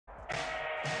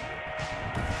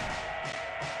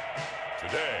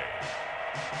today.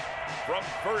 From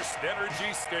First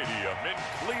Energy Stadium in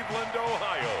Cleveland,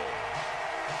 Ohio,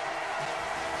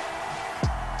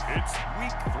 it's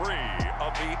Week 3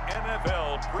 of the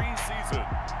NFL preseason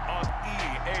on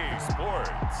EA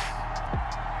Sports.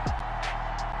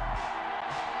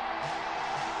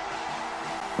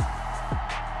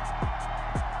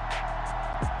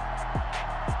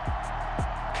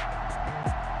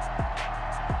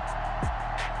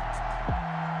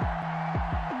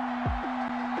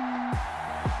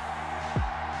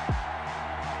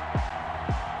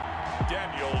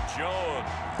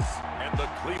 Jones and the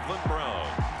Cleveland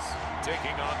Browns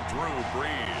taking on Drew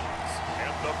Brees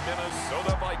and the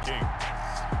Minnesota Vikings.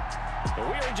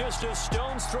 We are just a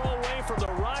stone's throw away from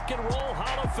the Rock and Roll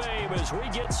Hall of Fame as we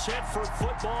get set for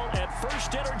football at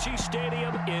First Energy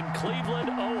Stadium in Cleveland,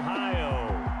 Ohio.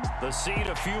 The scene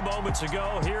a few moments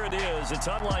ago, here it is. It's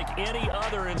unlike any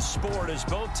other in sport as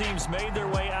both teams made their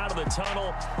way out of the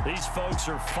tunnel. These folks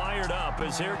are fired up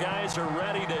as their guys are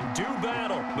ready to do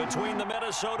battle between the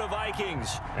Minnesota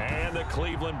Vikings and the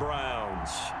Cleveland Browns.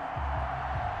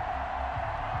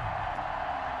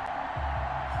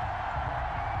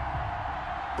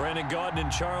 Brandon Gaudin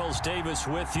and Charles Davis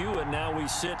with you, and now we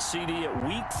sit, CD, at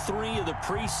Week 3 of the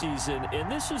preseason, and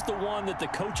this is the one that the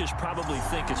coaches probably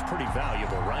think is pretty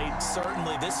valuable, right?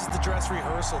 Certainly. This is the dress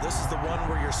rehearsal. This is the one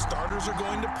where your starters are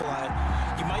going to play.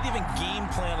 You might even game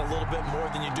plan a little bit more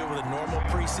than you do with a normal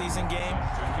preseason game,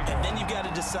 and then you've got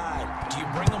to decide, do you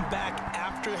bring them back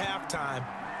after halftime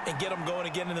and get them going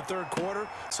again in the third quarter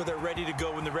so they're ready to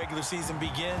go when the regular season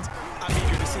begins? I'm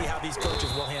eager to see how these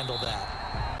coaches will handle that.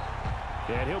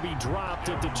 And he'll be dropped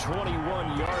at the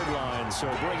 21-yard line. So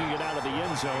bringing it out of the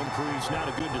end zone proves not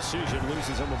a good decision.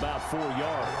 Loses him about 4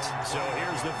 yards. So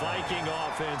here's the Viking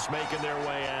offense making their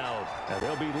way out. And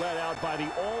they'll be led out by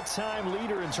the all-time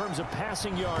leader in terms of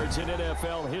passing yards in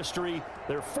NFL history,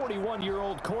 their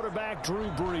 41-year-old quarterback, Drew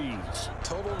Brees.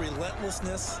 Total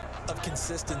relentlessness of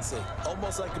consistency.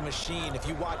 Almost like a machine. If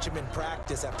you watch him in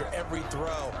practice after every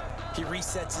throw, he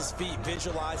resets his feet,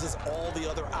 visualizes all the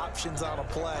other options on a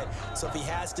play. So if he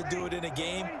has to do it in a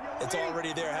game, it's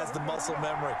already there, has the muscle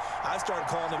memory. I started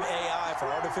calling him AI for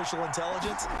artificial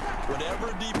intelligence.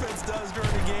 Whatever defense does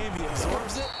during the game, he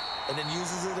absorbs it and then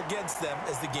uses it against them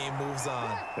as the game moves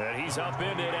on. And he's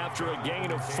upended after a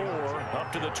gain of 4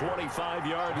 up to the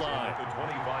 25-yard line. The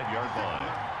 25-yard line.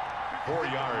 4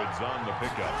 yards on the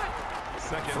pickup.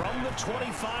 From the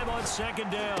 25 on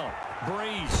second down.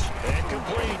 Brees, and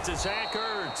complete to Zach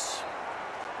Ertz.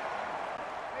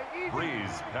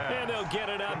 Brees pass. And they'll get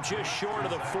it up just short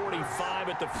of the 45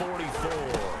 at the 44.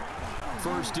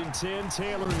 First and 10,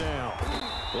 Taylor now.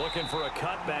 Looking for a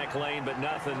cutback lane, but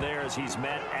nothing there as he's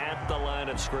met at the line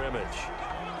of scrimmage.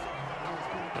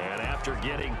 And after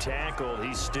getting tackled,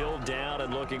 he's still down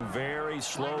and looking very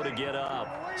slow to get up.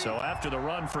 So after the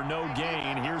run for no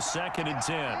gain, here's second and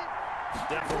 10.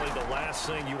 Definitely the last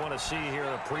thing you want to see here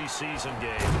in a preseason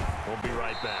game. We'll be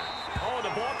right back. Oh, the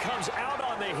ball comes out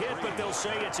on the hit, but they'll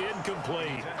say it's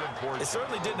incomplete. It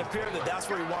certainly didn't appear that that's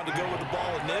where he wanted to go with the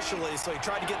ball initially, so he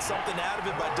tried to get something out of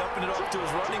it by dumping it off to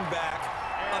his running back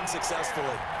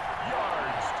unsuccessfully.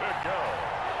 Yards to go.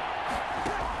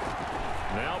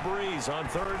 Now Brees on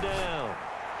third down.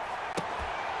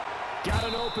 Got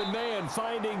an open man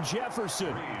finding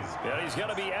Jefferson. Yeah, he's going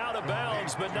to be out of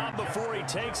bounds, but not before he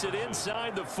takes it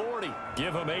inside the 40.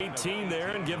 Give him 18 there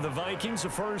and give the Vikings a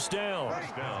first down.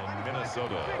 First down,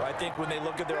 Minnesota. I think when they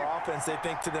look at their offense, they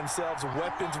think to themselves,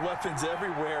 weapons, weapons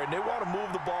everywhere, and they want to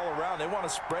move the ball around. They want to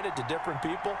spread it to different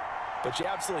people. But you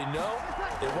absolutely know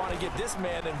they want to get this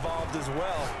man involved as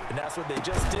well, and that's what they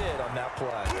just did on that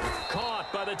play.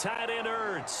 Caught by the tight end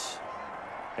Ertz.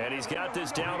 And he's got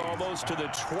this down almost to the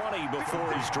 20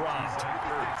 before he's dropped.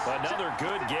 Another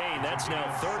good gain. That's now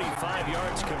 35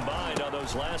 yards combined on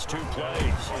those last 2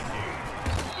 plays.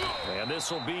 And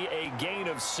this will be a gain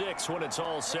of 6 when it's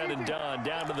all said and done.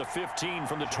 Down to the 15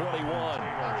 from the 21. The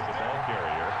ball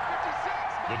carrier.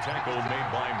 The tackle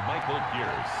made by Michael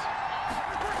Pierce.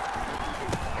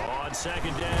 On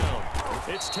second down,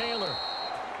 it's Taylor.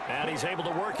 And he's able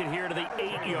to work it here to the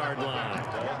 8-yard line.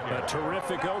 A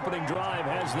terrific opening drive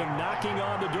has them knocking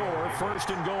on the door. First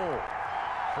and goal.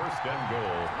 First and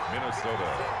goal,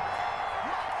 Minnesota.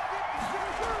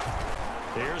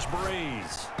 Here's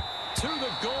Brees. To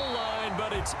the goal line,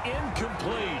 but it's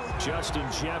incomplete.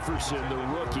 Justin Jefferson, the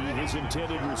rookie, his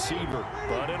intended receiver.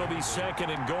 But it'll be second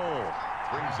and goal.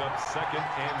 Brings up second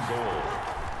and goal.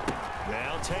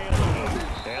 Now Taylor.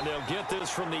 And they'll get this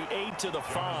from the 8 to the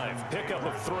 5. Pickup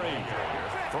of 3.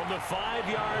 From the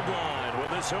 5-yard line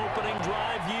with this opening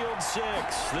drive yield 6.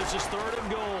 This is 3rd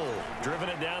and goal. Driven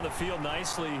it down the field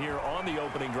nicely here on the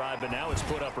opening drive, but now it's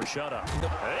put up or shut up.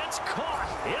 It's caught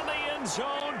in the end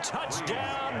zone.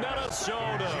 Touchdown,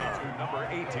 Minnesota.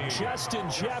 Justin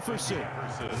Jefferson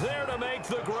there to make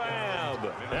the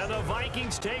grab. And the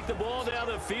Vikings take the ball down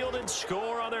the field and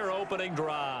score on their opening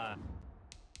drive.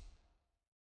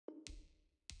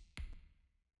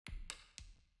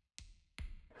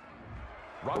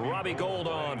 Robbie Gould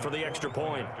on for the extra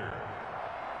point.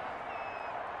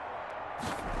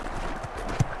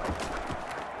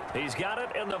 He's got it,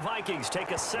 and the Vikings take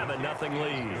a 7-0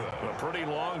 lead. A pretty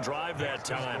long drive that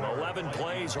time, 11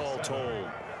 plays all told.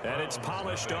 And it's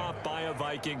polished off by a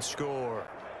Viking score.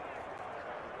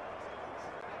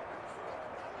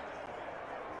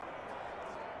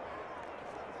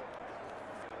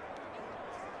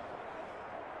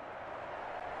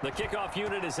 The kickoff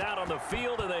unit is out on the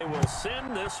field, and they will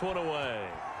send this one away.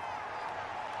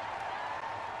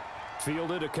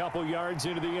 Fielded a couple yards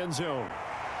into the end zone.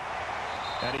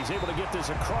 And he's able to get this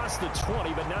across the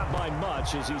 20, but not by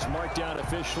much, as he's marked down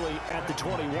officially at the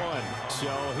 21. So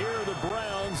here are the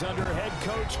Browns under head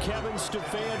coach Kevin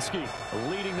Stefanski.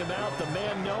 Leading them out, the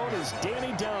man known as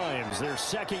Danny Dimes, their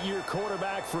second-year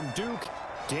quarterback from Duke,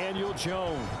 Daniel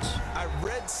Jones. I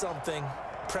read something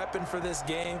prepping for this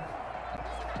game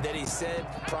that he said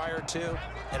prior to,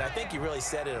 and I think he really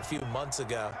said it a few months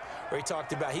ago, where he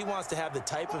talked about he wants to have the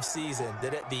type of season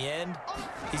that at the end,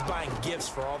 he's buying gifts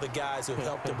for all the guys who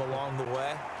helped him along the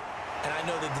way. And I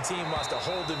know that the team wants to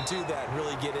hold him to that and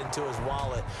really get into his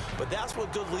wallet. But that's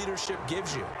what good leadership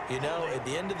gives you. You know, at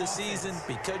the end of the season,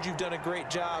 because you've done a great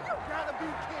job,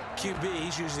 QB,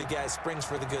 he's usually the guy who springs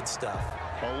for the good stuff.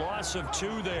 A loss of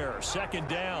 2 there, 2nd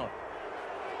down.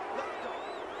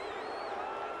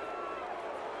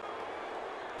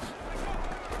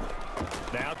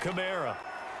 Now Kamara.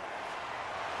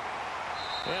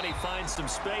 And he finds some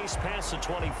space past the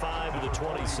 25 to the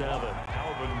 27.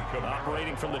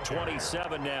 Operating from the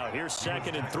 27 now. Here's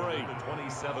 2nd and 3. The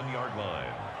 27-yard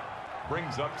line.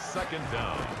 Brings up 2nd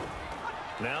down.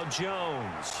 Now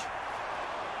Jones.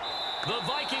 The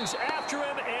Vikings after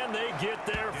him, and they get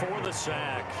there for the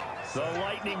sack. The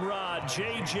lightning rod,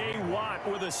 J.J. Watt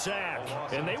with a sack.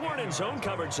 And they weren't in zone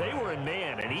coverage. They were in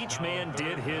man, and each man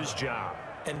did his job.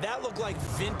 And that looked like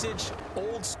vintage,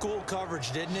 old-school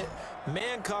coverage, didn't it?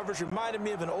 Man coverage reminded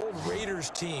me of an old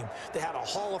Raiders team. They had a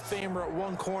Hall of Famer at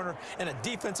one corner and a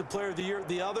Defensive Player of the Year at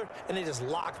the other, and they just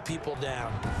locked people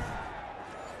down.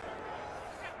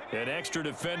 An extra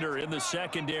defender in the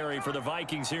secondary for the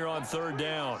Vikings here on 3rd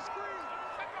down.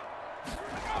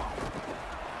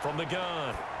 From the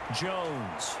gun,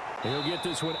 Jones. He'll get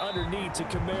this one underneath to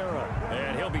Kamara.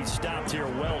 And he'll be stopped here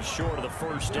well short of the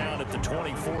 1st down at the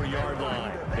 24-yard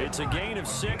line. It's a gain of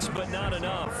 6, but not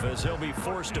enough, as he'll be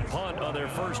forced to punt on their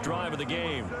first drive of the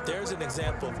game. There's an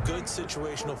example of good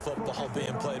situational football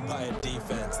being played by a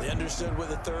defense. They understood what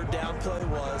the 3rd down play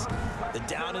was, the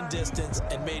down and distance,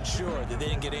 and made sure that they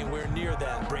didn't get anywhere near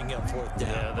that, bringing up 4th down.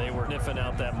 Yeah, they were sniffing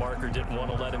out that marker, didn't want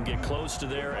to let him get close to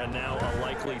there, and now a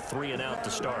likely 3 and out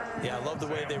to start. Yeah, I love the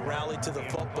way they rallied to the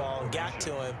football and got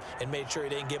to him and made sure he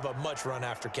didn't give up much run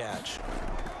after catch.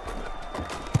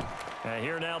 And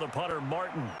here now the punter,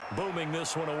 Martin, booming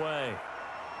this one away.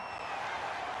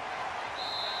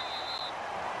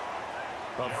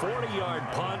 A 40-yard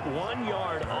punt, 1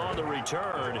 yard on the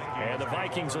return, and the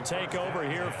Vikings will take over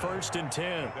here 1st and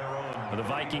 10. The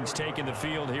Vikings taking the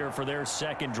field here for their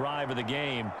 2nd drive of the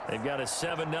game. They've got a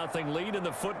 7-0 lead in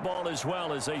the football as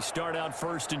well as they start out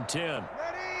 1st and 10.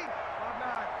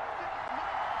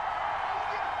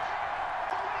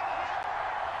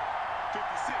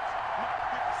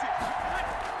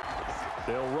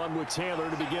 They'll run with Taylor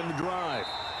to begin the drive.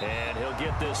 And he'll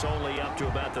get this only up to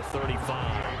about the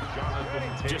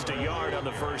 35. Just a yard on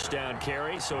the 1st down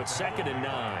carry, so it's 2nd and 9.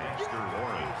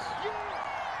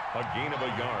 A gain of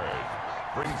a yard.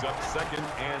 Brings up 2nd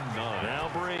and 9. Now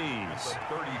Breeze.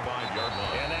 35-yard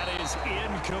line. And that is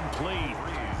incomplete.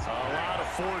 A lot of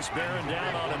force bearing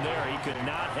down on him there. He could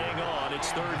not hang on.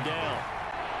 It's 3rd down.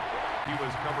 He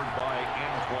was covered by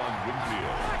Antoine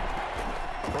Winfield.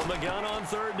 From the gun on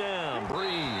 3rd down,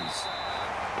 Breeze.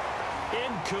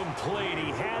 Incomplete.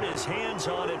 He had his hands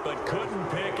on it but couldn't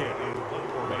pick it.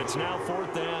 But it's now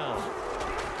 4th down.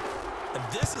 And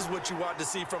this is what you want to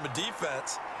see from a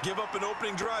defense. Give up an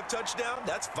opening drive touchdown,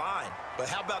 that's fine. But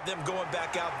how about them going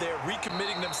back out there,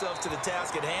 recommitting themselves to the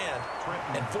task at hand,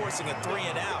 and forcing a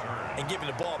 3-and-out and giving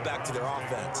the ball back to their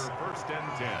offense. First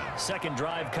and 10. Second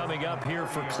drive coming up here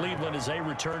for Cleveland as they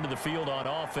return to the field on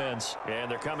offense. And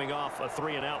they're coming off a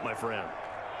 3-and-out, my friend.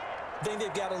 I think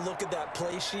they've got to look at that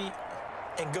play sheet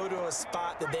and go to a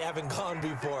spot that they haven't gone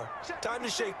before. Time to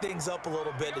shake things up a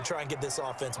little bit to try and get this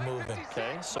offense moving.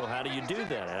 Okay, so how do you do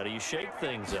that? How do you shake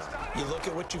things up? You look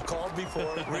at what you've called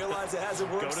before, realize it hasn't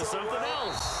worked Go to so something well,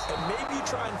 else. and maybe you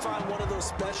try and find one of those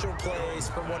special plays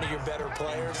from one of your better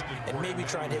players, and maybe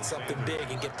try and hit something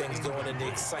big and get things going in the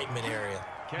excitement area.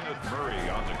 Kenneth Murray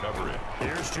on the coverage.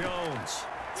 Here's Jones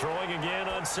throwing again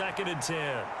on 2nd and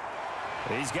 10.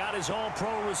 He's got his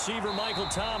all-pro receiver, Michael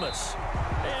Thomas.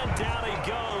 And down he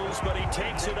goes, but he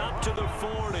takes it up to the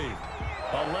 40.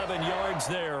 11 yards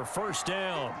there, first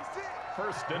down.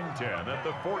 First and 10 at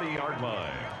the 40-yard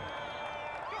line.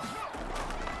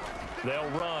 They'll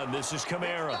run. This is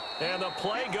Kamara. And the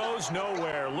play goes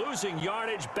nowhere. Losing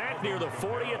yardage back near the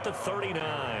 40 at the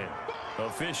 39.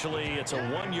 Officially, it's a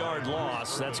 1-yard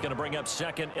loss. That's going to bring up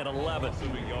 2nd and 11.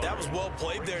 That was well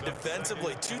played there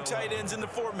defensively. 2 tight ends in the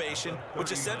formation,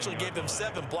 which essentially gave them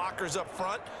 7 blockers up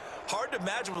front. Hard to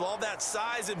imagine with all that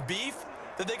size and beef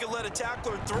that they could let a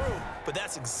tackler through. But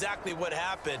that's exactly what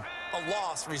happened. A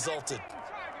loss resulted.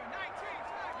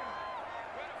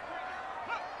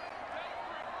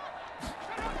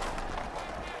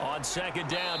 On 2nd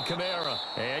down, Kamara.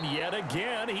 And yet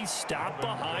again, he stopped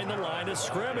behind the line of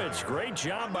scrimmage. Great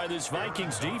job by this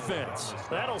Vikings defense.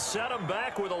 That'll set him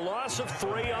back with a loss of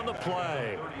 3 on the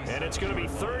play. And it's going to be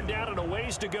 3rd down and a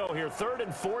ways to go here. 3rd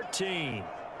and 14.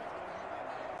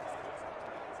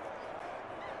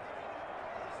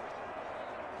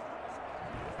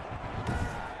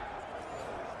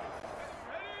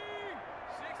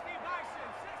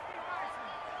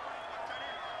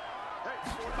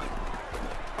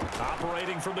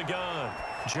 Operating from the gun,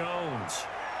 Jones.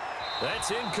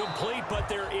 That's incomplete, but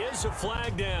there is a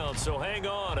flag down, so hang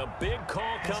on. A big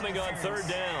call coming on 3rd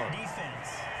down.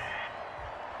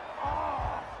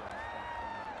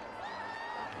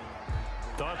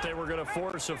 Thought they were going to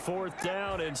force a 4th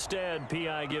down. Instead,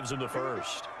 P.I. gives them the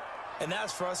first. And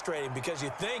that's frustrating because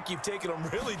you think you've taken them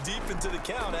really deep into the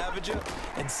count, haven't you?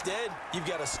 Instead, you've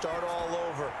got to start all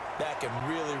over. That can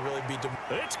really, really be...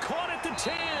 It's caught at the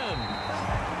 10.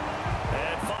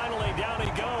 And finally, down he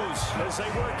goes as they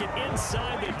work it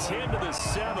inside the 10 to the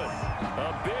 7.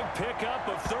 A big pickup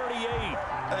of 38.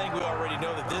 I think we already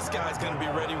know that this guy's going to be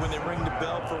ready when they ring the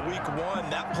bell for week 1.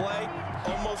 That play,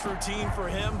 almost routine for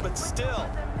him, but still,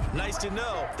 nice to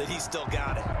know that he's still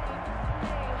got it.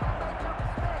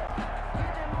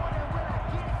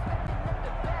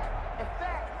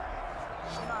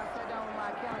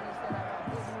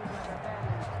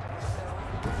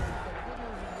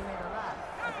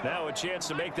 Now a chance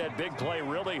to make that big play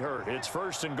really hurt. It's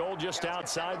 1st and goal just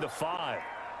outside the 5.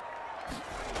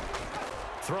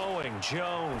 Throwing,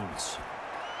 Jones.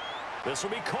 This will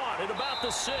be caught at about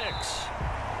the 6.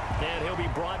 And he'll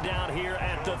be brought down here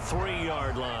at the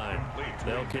 3-yard line.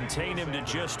 They'll contain him to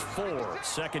just 4.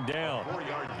 2nd down.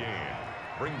 4-yard gain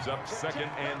brings up 2nd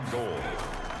and goal.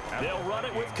 They'll run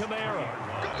it with Kamara.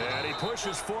 And he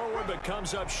pushes forward but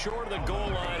comes up short of the goal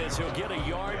line as he'll get a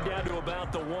yard down to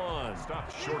about the 1.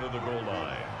 Stopped short of the goal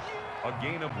line. A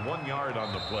gain of 1 yard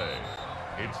on the play.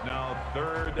 It's now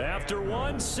 3rd. After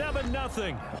 1,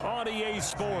 7-0 on EA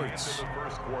Sports. The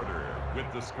first quarter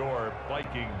with the score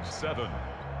Vikings 7,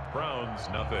 Browns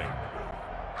 0.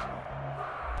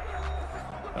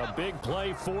 A big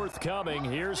play forthcoming.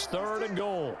 Here's 3rd and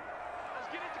goal.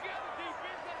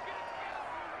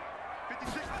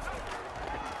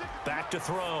 Back to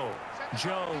throw.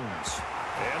 Jones.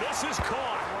 And this is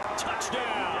caught.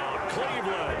 Touchdown,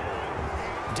 Cleveland.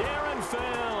 Darren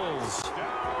Fells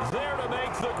there to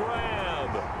make the grab.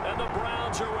 And the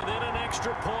Browns are within an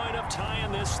extra point of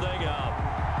tying this thing up.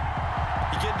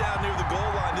 You get down near the goal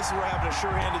line, this is where having a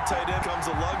sure-handed tight end becomes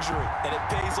a luxury, and it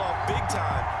pays off big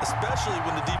time, especially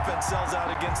when the defense sells out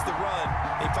against the run.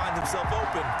 He finds himself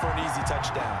open for an easy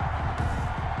touchdown.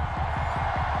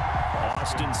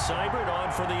 Austin Seibert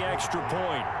on for the extra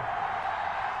point.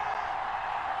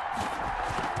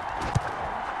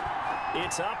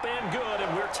 It's up and good,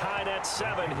 and we're tied at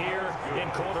 7 here in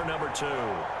quarter number 2.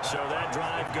 So that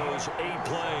drive goes 8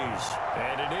 plays,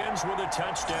 and it ends with a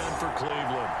touchdown for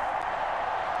Cleveland.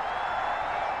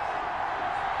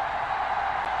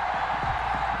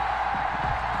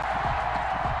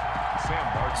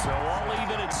 So all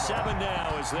even at 7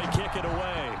 now as they kick it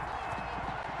away.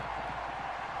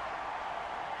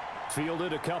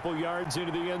 Fielded a couple yards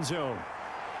into the end zone.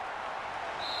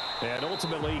 And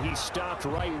ultimately, he stopped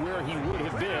right where he would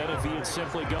have been if he had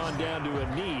simply gone down to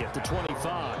a knee at the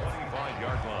 25.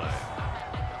 25-yard line.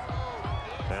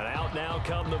 And out now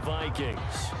come the Vikings.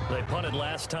 They punted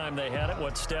last time they had it.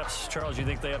 What steps, Charles, you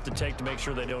think they have to take to make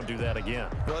sure they don't do that again?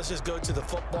 Well, let's just go to the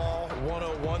football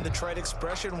 101, the trade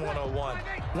expression 101.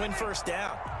 Win first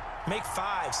down. Make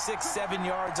 5, 6, 7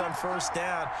 yards on first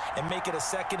down and make it a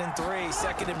 2nd and 3,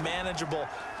 2nd and manageable.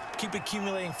 Keep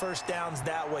accumulating first downs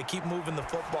that way. Keep moving the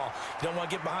football. You don't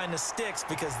want to get behind the sticks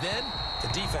because then the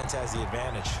defense has the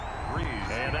advantage.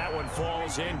 And that one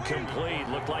falls incomplete.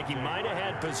 Looked like he might have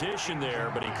had position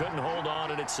there, but he couldn't hold on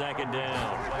to it at 2nd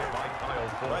down.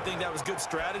 Well, I think that was good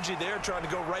strategy there, trying to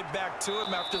go right back to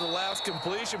him after the last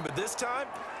completion. But this time,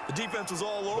 the defense was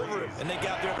all over him, and they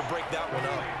got there to break that one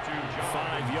up.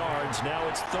 5 yards. Now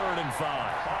it's 3rd and 5.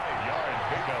 5-yard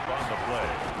pickup on the play.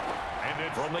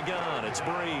 And from the gun, it's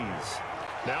Breeze.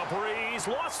 Now Breeze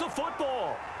lost the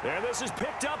football. And this is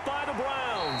picked up by the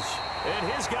Browns.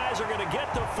 And his guys are going to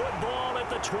get the football at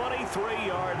the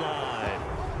 23-yard line.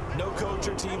 No coach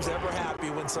or team's ever happy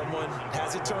when someone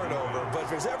has a turnover, but if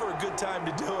there's ever a good time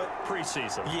to do it,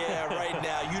 preseason. Yeah, right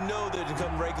now. You know that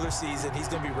come regular season, he's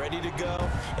going to be ready to go,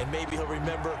 and maybe he'll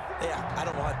remember, yeah, I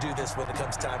don't want to do this when it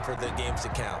comes time for the games to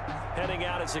count. Heading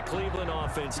out as the Cleveland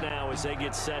offense now as they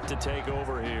get set to take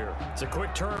over here. It's a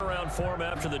quick turnaround for them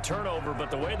after the turnover, but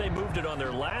the way they moved it on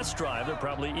their last drive, they're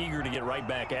probably eager to get right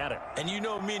back at it. And you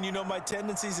know me and you know my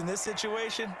tendencies in this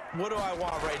situation. What do I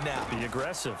want right now? Be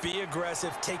aggressive. Be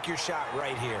aggressive. Take your shot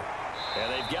right here.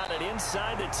 And they've got it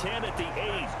inside the 10 at the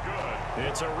 8.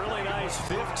 It's a really nice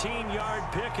 15-yard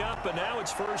pickup, and now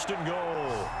it's 1st and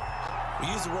goal.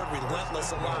 We use the word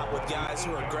relentless a lot with guys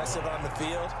who are aggressive on the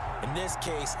field. In this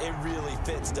case, it really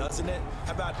fits, doesn't it?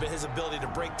 How about his ability to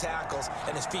break tackles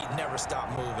and his feet never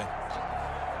stop moving?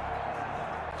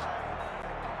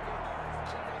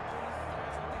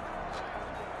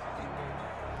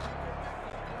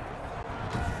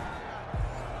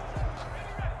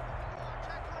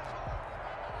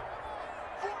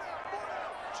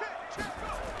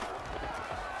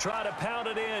 Try to pound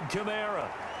it in, Kamara.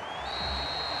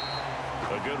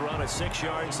 A good run of 6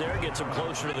 yards there. Gets him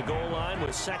closer to the goal line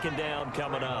with 2nd down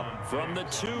coming up. From the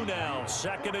 2 now,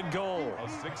 2nd and goal. A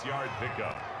 6-yard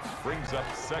pickup. Brings up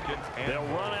 2nd and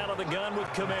they'll run out of the gun with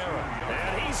Kamara.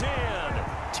 And he's in.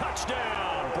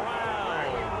 Touchdown,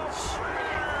 Browns.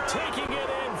 Taking it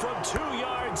in from 2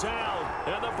 yards out.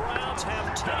 And the Browns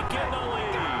have taken the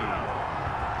lead.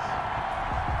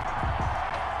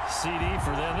 CD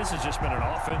for them. This has just been an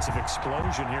offensive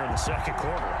explosion here in the 2nd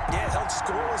quarter. Yeah, held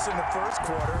scoreless in the 1st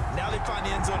quarter. Now they find the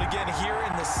end zone again here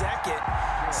in the 2nd.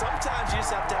 Sometimes you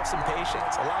just have to have some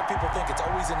patience. A lot of people think it's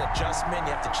always an adjustment.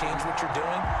 You have to change what you're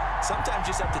doing. Sometimes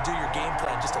you just have to do your game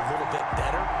plan just a little bit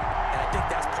better. And I think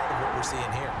that's part of what we're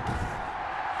seeing here.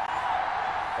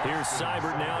 Here's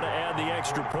Seibert now to add the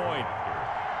extra point.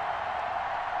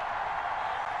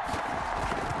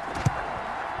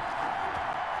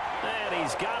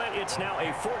 He's got it. It's now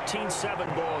a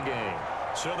 14-7 ball game.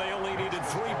 So they only needed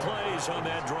 3 plays on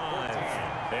that drive.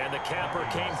 And the capper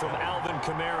came from Alvin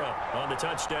Kamara on the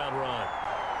touchdown run.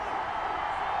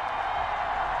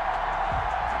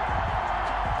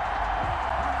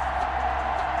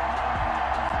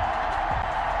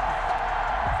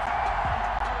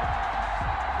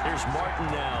 Here's Martin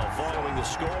now following the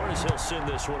score as he'll send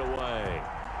this one away.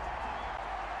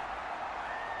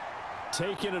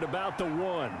 Taking it about the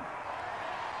 1.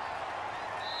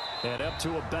 And up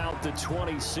to about the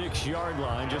 26-yard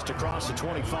line, just across the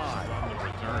 25. On the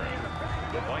return,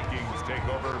 the Vikings take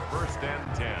over 1st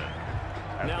and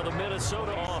 10. Now the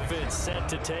Minnesota offense set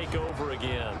to take over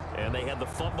again. And they had the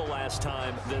fumble last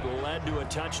time that led to a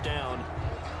touchdown.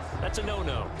 That's a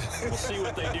no-no. We'll see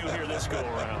what they do here this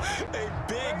go-around. A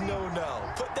big no-no.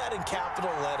 Put that in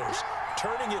capital letters.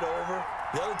 Turning it over,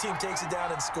 the other team takes it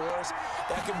down and scores.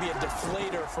 That can be a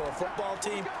deflator for a football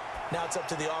team. Now it's up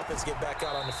to the offense to get back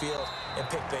out on the field and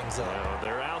pick things up. Well,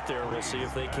 they're out there. We'll see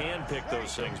if they can pick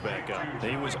those things back up.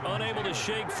 He was unable to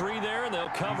shake free there, and they'll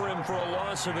cover him for a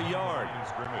loss of a yard.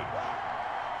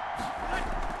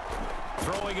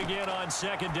 Throwing again on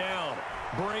 2nd down.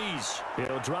 Breeze.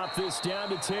 He'll drop this down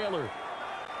to Taylor.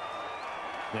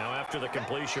 Now after the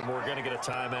completion, we're going to get a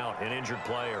timeout, an injured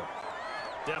player.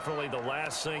 Definitely the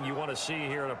last thing you want to see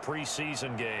here in a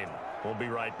preseason game. We'll be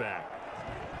right back.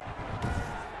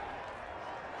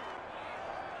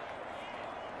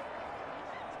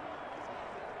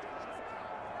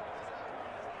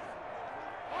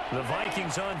 The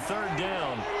Vikings on 3rd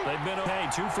down. They've been okay,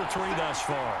 2 for 3 thus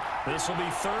far. This will be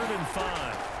 3rd and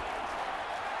 5.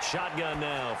 Shotgun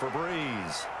now for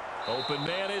Breeze. Open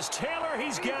man is Taylor.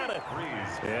 He's got it.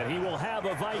 And he will have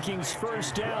a Vikings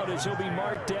first down as he'll be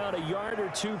marked down a yard or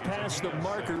two past the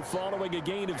marker following a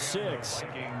gain of 6.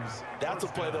 That's a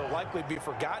play that will likely be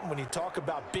forgotten when you talk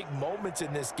about big moments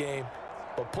in this game.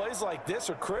 But plays like this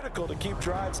are critical to keep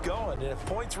drives going. And if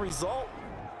points result,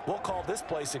 we'll call this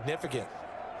play significant.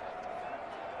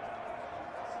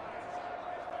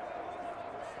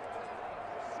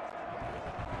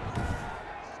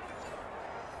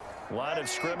 Line of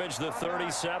scrimmage, the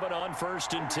 37 on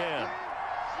 1st and 10.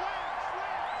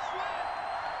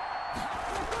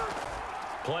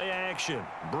 Play action,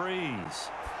 Breeze.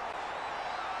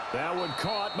 That one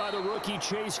caught by the rookie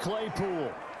Chase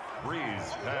Claypool.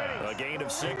 Breeze A gain of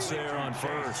 6 there on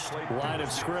first. Line of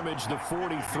scrimmage, the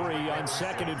 43 on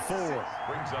 2nd and 4.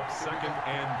 brings up 2nd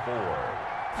and 4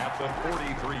 at the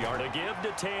 43-yard. To give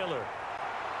to Taylor.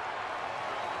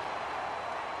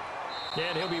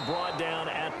 And he'll be brought down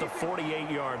at the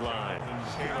 48-yard line.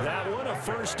 That one, a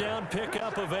first down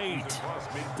pickup of 8.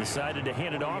 Decided to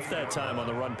hand it off that time on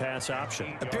the run-pass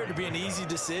option. Appeared to be an easy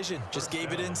decision. Just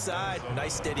gave it inside.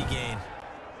 Nice steady gain.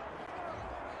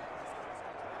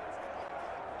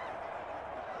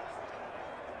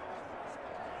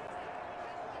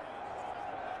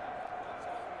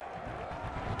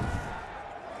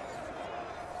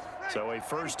 So a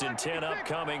 1st and 10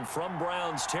 upcoming from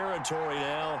Browns territory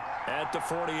now at the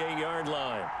 48-yard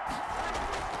line.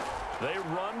 They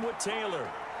run with Taylor.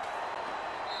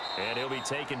 And he'll be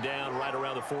taken down right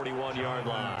around the 41-yard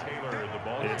line.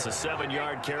 It's a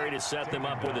 7-yard carry to set them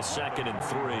up with a 2nd and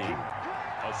 3.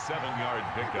 A 7-yard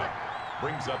pickup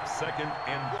brings up 2nd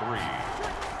and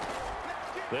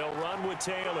 3. They'll run with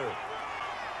Taylor.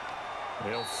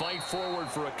 They'll fight forward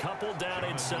for a couple down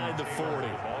inside the 40.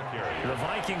 The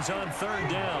Vikings on 3rd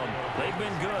down. They've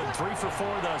been good, 3 for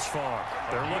 4 thus far.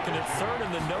 They're looking at 3rd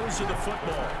in the nose of the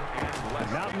football.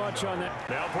 Not much on that.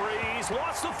 Now Breeze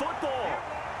lost the football.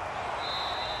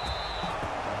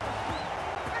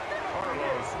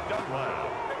 Carlos Dunlap.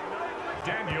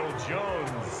 Daniel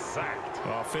Jones sacked.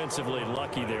 Offensively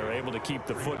lucky they're able to keep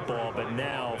the football, but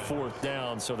now 4th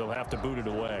down, so they'll have to boot it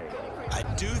away. I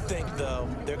do think, though,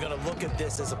 they're going to look at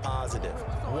this as a positive.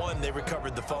 1, they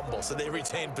recovered the fumble, so they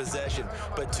retained possession.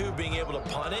 But 2, being able to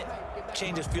punt it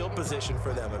changes field position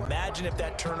for them. Imagine if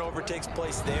that turnover takes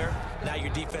place there. Now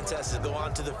your defense has to go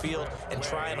onto the field and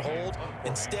try and hold.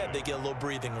 Instead, they get a little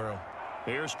breathing room.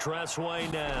 Here's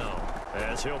Tressway now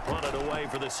as he'll punt it away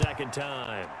for the 2nd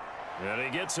time. And he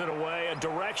gets it away, a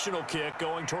directional kick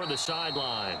going toward the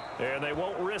sideline. And they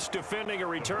won't risk defending a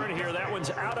return here. That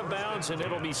one's out of bounds, and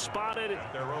it'll be spotted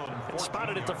at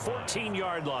the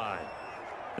 14-yard line.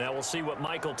 Now we'll see what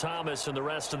Michael Thomas and the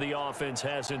rest of the offense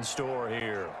has in store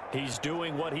here. He's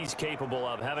doing what he's capable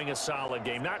of, having a solid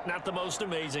game. Not the most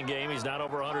amazing game. He's not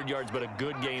over 100 yards, but a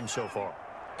good game so far.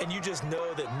 And you just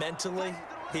know that mentally,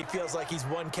 he feels like he's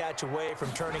one catch away from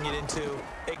turning it into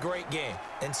a great game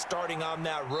and starting on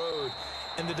that road.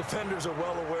 And the defenders are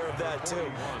well aware of that, too.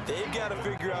 They've got to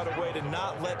figure out a way to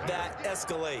not let that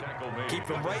escalate. Keep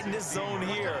him right in this zone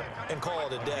here and call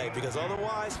it a day, because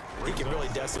otherwise, he can really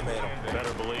decimate them.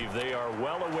 Better believe they are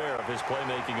well aware of his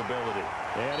playmaking ability.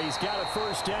 And he's got a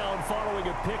first down following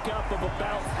a pickup of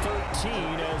about 13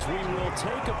 as we will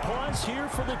take a pause here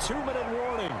for the 2-minute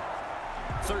warning.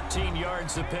 13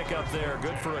 yards to pick up there.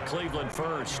 Good for a Cleveland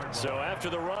first. So after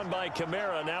the run by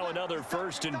Kamara, now another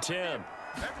 1st and 10.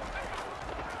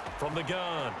 From the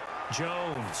gun,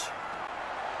 Jones.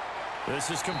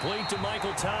 This is complete to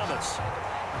Michael Thomas.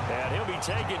 And he'll be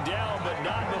taken down, but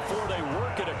not before they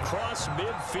work it across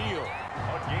midfield.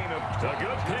 A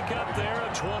good pickup there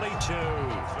at 22.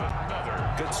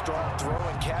 Good strong throw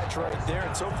and catch right there.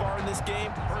 And so far in this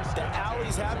game, the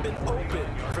alleys have been open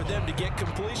for them to get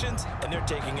completions, and they're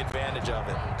taking advantage of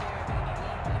it.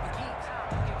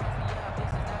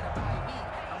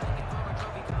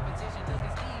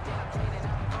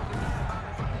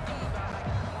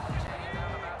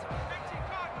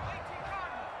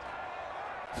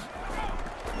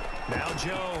 Now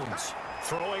Jones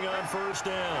throwing on first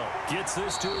down. Gets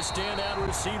this to a standout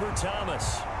receiver,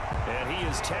 Thomas. And he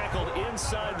is tackled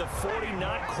inside the 40,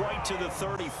 not quite to the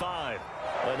 35.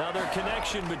 Another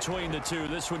connection between the two.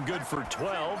 This one good for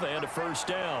 12 and a first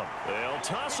down. They'll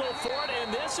tussle for it,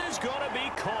 and this is going to be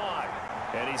caught.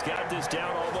 And he's got this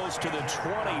down almost to the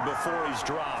 20 before he's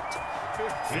dropped.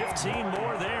 15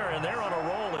 more there, and they're on a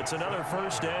roll. It's another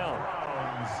first down.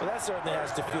 Well, that certainly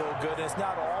has to feel good. And it's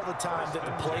not all the time that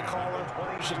the play caller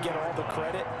should get all the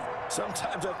credit.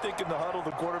 Sometimes I think in the huddle,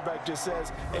 the quarterback just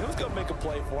says, hey, who's going to make a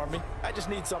play for me? I just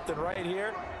need something right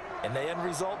here. And the end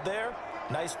result there,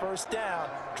 Nice first down.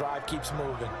 Drive keeps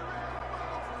moving.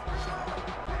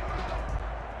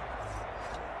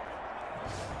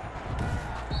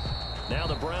 Now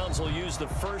the Browns will use the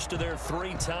first of their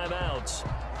 3 timeouts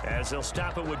as they'll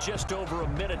stop it with just over a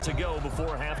minute to go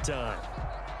before halftime.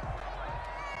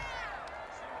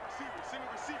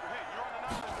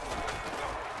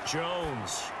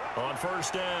 Jones on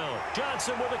first down.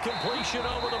 Johnson with a completion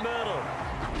over the middle.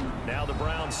 Now the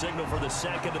Browns signal for the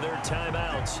second of their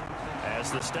timeouts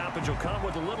as the stoppage will come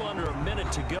with a little under a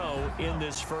minute to go in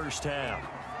this first half.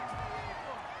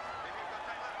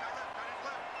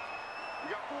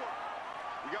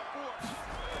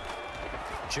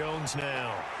 Jones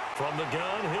now from the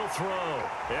gun, he'll throw,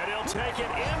 and he'll take it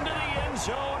into the end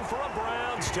zone for a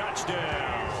Browns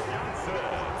touchdown.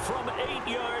 From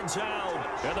 8 yards out,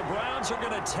 and the Browns are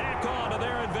going to tack on to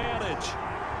their advantage.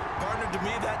 Partner, to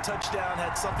me, that touchdown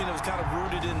had something that was kind of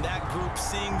rooted in that group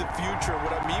seeing the future.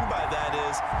 What I mean by that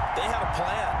is they had a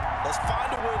plan. Let's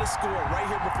find a way to score right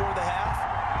here before the half,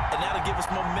 and that'll give us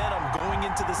momentum going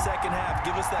into the second half,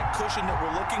 give us that cushion that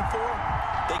we're looking for.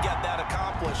 They got that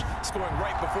accomplished, scoring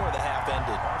right before the half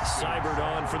ended. Seibert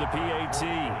on for the PAT.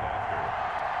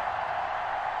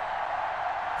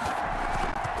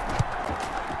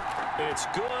 It's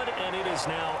good, and it is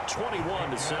now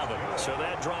 21-7. So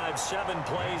that drives 7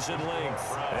 plays in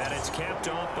length, and it's capped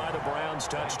off by the Browns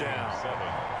touchdown.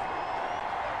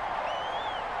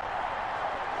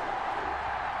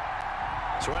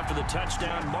 So after the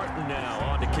touchdown, Martin now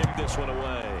on to kick this one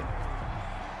away.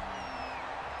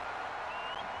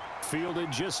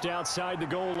 Fielded just outside the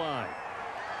goal line.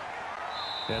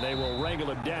 And they will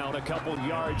wrangle it down a couple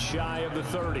yards shy of the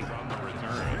 30. From the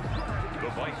return, the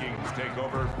Vikings take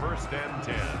over 1st and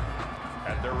 10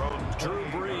 at their own. Drew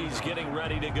Brees getting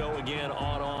ready to go again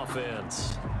on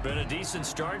offense. Been a decent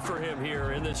start for him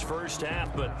here in this first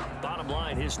half, but bottom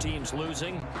line, his team's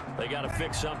losing. They got to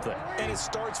fix something. And it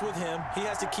starts with him. He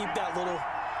has to keep that little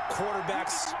quarterback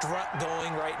strut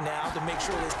going right now to make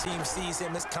sure his team sees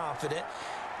him as confident.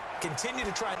 Continue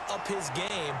to try and up his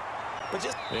game, but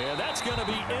just... Yeah, that's going to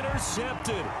be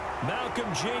intercepted.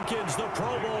 Malcolm Jenkins, the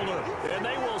Pro Bowler, and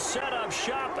they will set up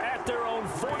shop at their own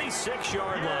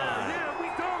 46-yard line.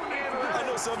 I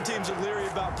know some teams are leery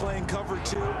about playing cover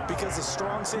 2 because the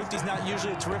strong safety's not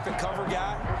usually a terrific cover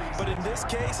guy, but in this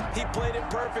case, he played it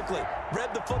perfectly,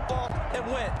 read the football, and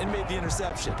went and made the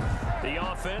interception.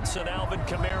 The offense and Alvin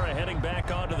Kamara heading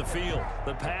back onto the field.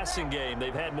 The passing game,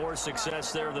 they've had more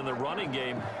success there than the running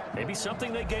game. Maybe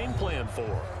something they game plan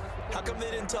for. How come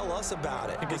they didn't tell us about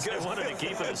it? Because they wanted to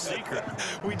keep it a secret.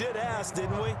 We did ask,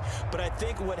 didn't we? But I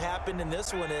think what happened in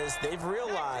this one is they've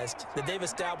realized that they've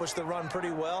established the run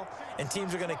pretty well, and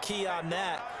teams are going to key on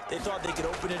that. They thought they could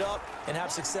open it up and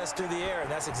have success through the air,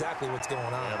 and that's exactly what's going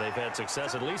on. Yeah, they've had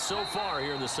success at least so far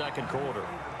here in the second quarter.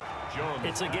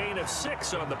 It's a gain of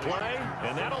 6 on the play,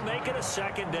 and that'll make it a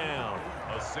 2nd down.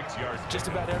 A 6-yard. Just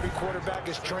about every quarterback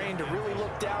is trained to really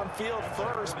look downfield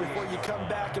first before you come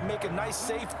back and make a nice,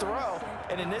 safe throw.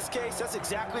 And in this case, that's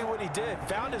exactly what he did.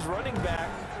 Found his running back,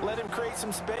 let him create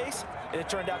some space, and it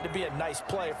turned out to be a nice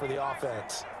play for the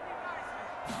offense.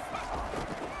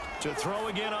 To throw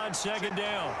again on 2nd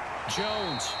down.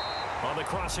 Jones on the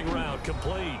crossing route,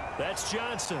 complete. That's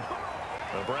Johnson.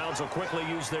 The Browns will quickly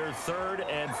use their 3rd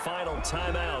and final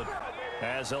timeout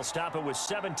as they'll stop it with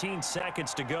 17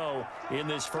 seconds to go in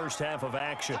this first half of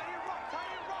action.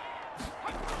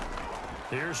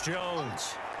 Here's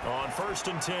Jones on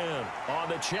 1st and 10. On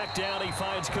the check down, he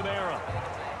finds Kamara.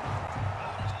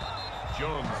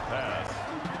 Jones pass.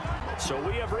 So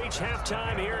we have reached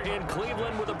halftime here in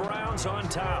Cleveland with the Browns on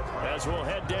top. As we'll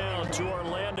head down to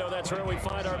Orlando, that's where we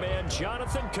find our man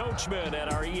Jonathan Coachman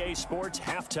at our EA Sports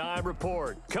Halftime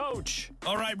Report. Coach.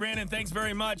 All right, Brandon, thanks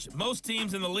very much. Most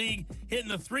teams in the league hitting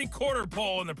the 3-quarter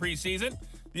pole in the preseason.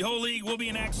 The whole league will be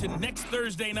in action next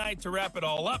Thursday night to wrap it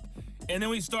all up. And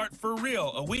then we start for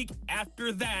real a week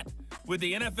after that with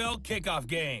the NFL kickoff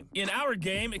game. In our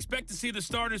game, expect to see the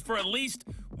starters for at least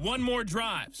one more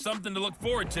drive, something to look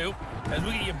forward to as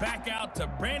we get you back out to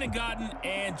Brandon Godden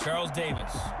and Charles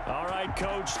Davis. All right,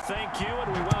 Coach, thank you,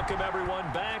 and we welcome everyone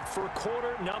back for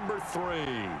quarter number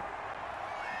 3.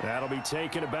 That'll be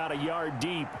taken about a yard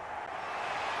deep.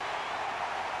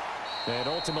 And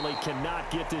ultimately cannot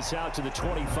get this out to the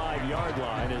 25-yard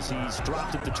line as he's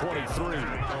dropped at the 23. Over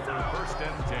 1st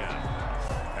and 10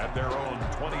 at their own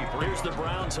 23. Here's the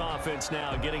Browns offense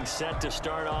now getting set to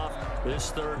start off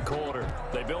this 3rd quarter.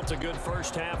 They built a good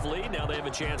first half lead. Now they have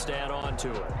a chance to add on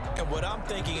to it. And what I'm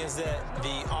thinking is that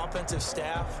the offensive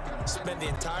staff spent the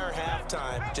entire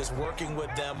halftime just working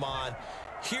with them on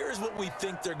Here's what we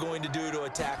think they're going to do to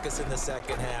attack us in the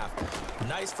second half.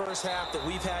 Nice first half that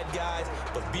we've had, guys,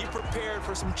 but be prepared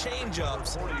for some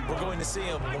change-ups. We're going to see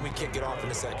them when we kick it off in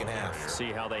the second half.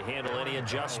 See how they handle any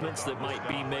adjustments that might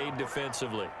be made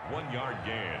defensively. 1 yard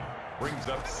gain. Brings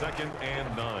up 2nd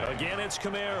and 9. Again, it's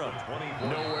Kamara.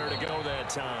 Nowhere to go that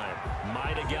time.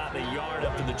 Might have gotten a yard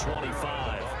up to the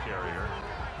 25. Carrier.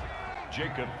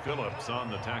 Jacob Phillips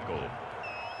on the tackle.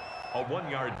 A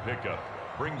 1 yard pickup.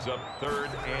 Brings up 3rd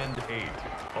and 8.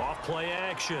 Off play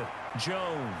action.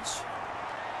 Jones.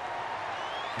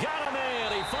 Got a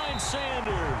man. He finds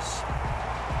Sanders.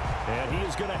 And he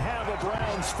is going to have a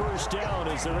Browns first down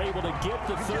as they're able to get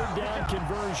the 3rd down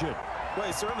conversion. Well,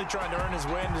 he's certainly trying to earn his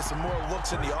way into some more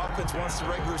looks in the offense once the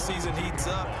regular season heats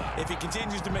up. If he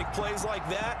continues to make plays like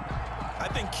that, I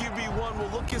think QB1 will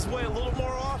look his way a little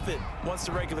more often once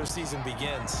the regular season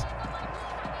begins.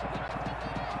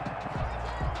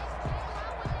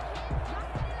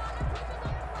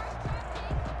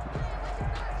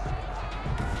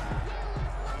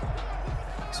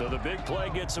 So the big play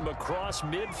gets him across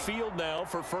midfield now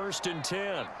for 1st and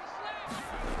 10.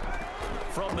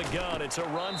 From the gun, it's a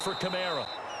run for Kamara.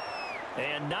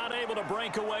 And not able to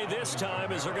break away this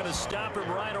time as they're going to stop him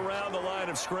right around the line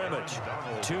of scrimmage.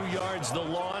 2 yards the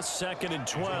loss, 2nd and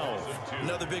 12.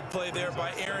 Another big play there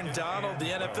by Aaron Donald, the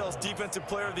NFL's Defensive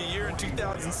Player of the Year in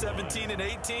 2017 and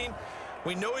 18.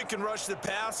 We know he can rush the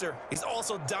passer. He's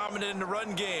also dominant in the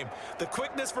run game. The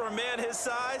quickness for a man his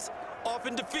size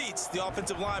often defeats the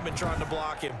offensive lineman trying to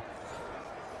block him.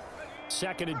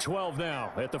 2nd and 12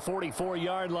 now at the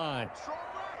 44-yard line.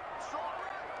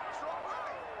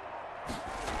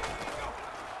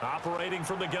 Operating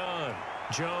from the gun.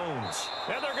 Jones.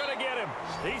 And they're going to get him.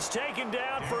 He's taken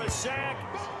down for a sack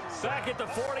back at the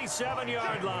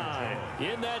 47-yard line.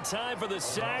 In that time for the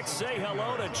sack, say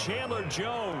hello to Chandler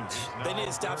Jones. They need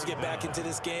to stop to get back into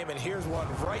this game, and here's one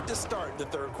right to start the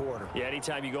 3rd quarter. Yeah,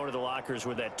 anytime you go to the lockers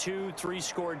with that 2-3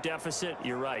 score deficit,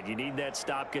 you're right. You need that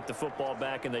stop, get the football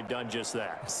back, and they've done just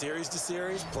that. Series to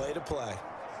series, play to play.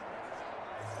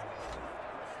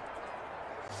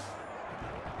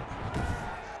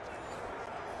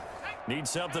 Need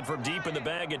something from deep in the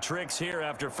bag of tricks here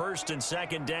after 1st and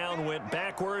 2nd down went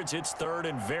backwards. It's 3rd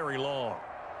and very long.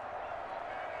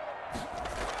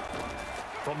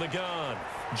 From the gun,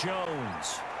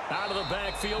 Jones. Out of the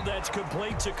backfield, that's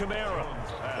complete to Kamara.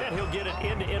 And he'll get it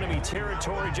into enemy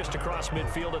territory just across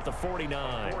midfield at the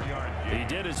 49. He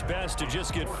did his best to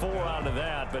just get 4 out of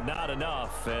that, but not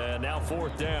enough. And now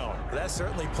 4th down. That's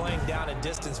certainly playing down and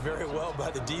distance very well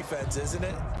by the defense, isn't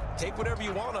it? Take whatever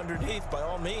you want underneath by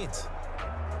all means.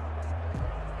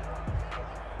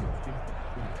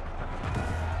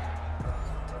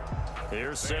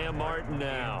 Here's Sam Martin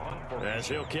now as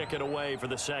he'll kick it away for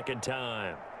the 2nd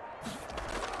time.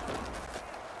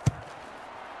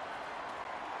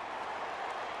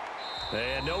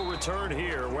 And no return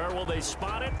here. Where will they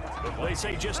spot it? They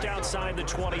say just outside the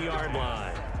 20-yard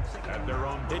line.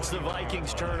 It's the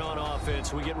Vikings' turn on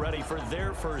offense. We get ready for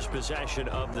their first possession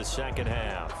of the second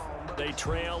half. They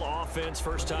trail offense,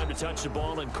 first time to touch the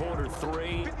ball in quarter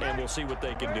 3, and we'll see what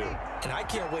they can do. And I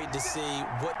can't wait to see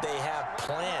what they have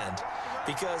planned,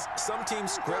 because some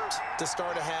teams script to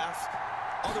start a half.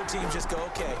 Other teams just go,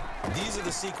 okay, these are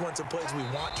the sequence of plays we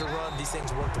want to run. These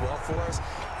things worked well for us.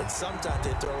 And sometimes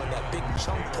they throw in that big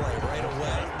chunk play right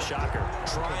away. Shocker.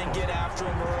 Try and get after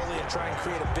them early and try and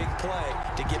create a big play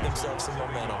to give themselves some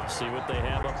momentum. See what they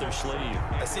have up their sleeve.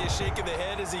 I see a shake of the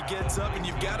head as he gets up, and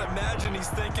you've got to imagine he's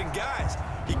thinking, guys,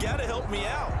 you got to help me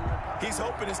out. He's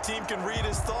hoping his team can read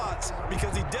his thoughts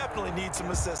because he definitely needs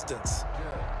some assistance.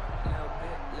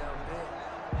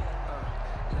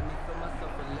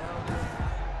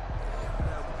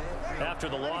 After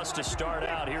the loss to start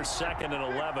out, here's 2nd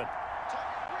and 11.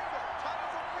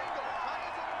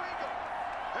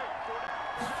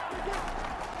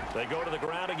 They go to the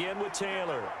ground again with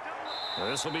Taylor.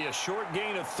 This will be a short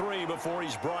gain of 3 before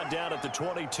he's brought down at the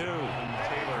 22.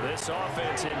 This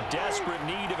offense in desperate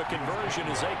need of a conversion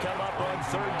as they come up on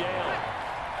 3rd down.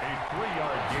 A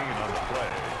 3-yard gain on the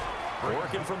play.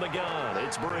 Working from the gun,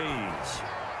 it's Breeze.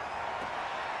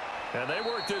 And they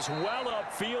work this well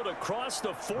upfield across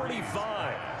the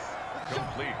 45.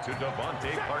 Complete to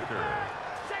Devontae Parker.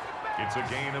 It's a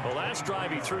gain of... The last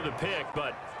drive he threw the pick,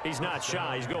 but he's not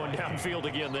shy. He's going downfield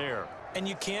again there. And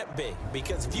you can't be,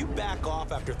 because if you back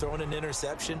off after throwing an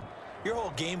interception, your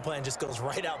whole game plan just goes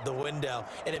right out the window,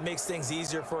 and it makes things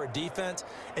easier for a defense.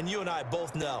 And you and I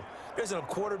both know there isn't a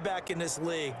quarterback in this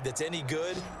league that's any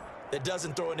good that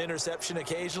doesn't throw an interception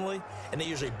occasionally, and they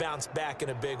usually bounce back in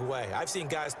a big way. I've seen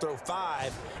guys throw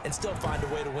 5 and still find a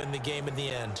way to win the game in the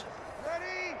end.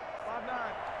 Ready? 5-9.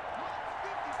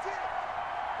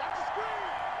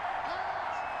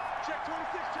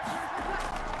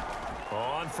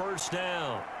 On first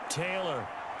down, Taylor.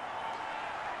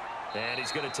 And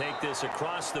he's going to take this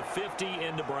across the 50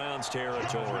 into Browns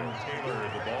territory.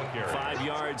 Taylor, the ball carrier. 5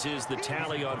 yards is the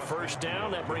tally on first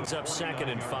down. That brings up 2nd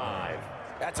and 5.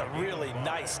 That's a really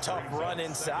nice, tough run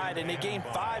inside, and they gained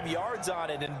 5 yards on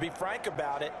it. And to be frank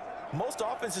about it, most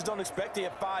offenses don't expect to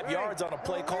get 5 yards on a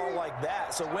play call like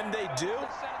that. So when they do,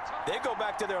 they go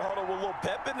back to their huddle with a little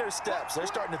pep in their steps. They're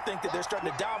starting to think that they're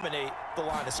starting to dominate the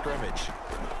line of scrimmage.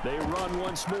 They run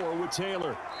once more with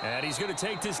Taylor. And he's going to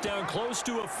take this down close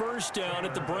to a first down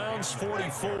at the Browns'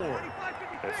 44.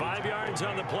 5 yards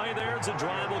on the play there as the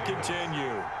drive will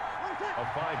continue. A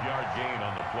 5-yard gain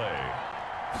on the play.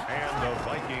 And the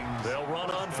Vikings, they'll run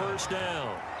on first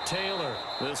down. Taylor,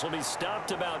 this will be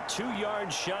stopped about 2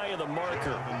 yards shy of the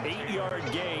marker. 8-yard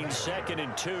gain, 2nd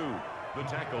and 2. The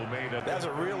tackle made it. That's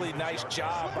a really nice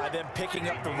job by them picking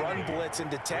up the run blitz and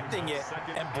detecting it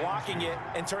and blocking it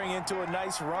and turning it into a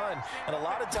nice run. And a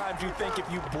lot of times you think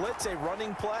if you blitz a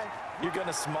running play, you're going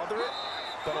to smother it.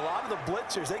 But a lot of the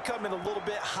blitzers, they come in a little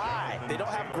bit high. They don't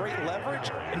have great leverage,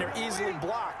 and they're easily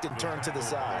blocked and turned to the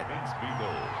side.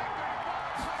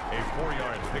 A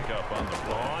 4-yard pickup on the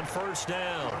play. On first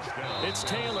down, it's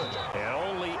Taylor. And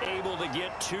only able to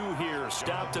get 2 here.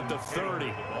 Stopped at the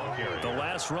 30. The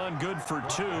last run good for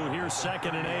 2. Here's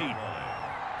 2nd and 8.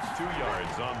 2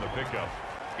 yards on the pickup.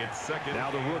 It's 2nd. Now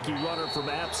the rookie runner from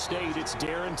App State, it's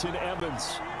Darrington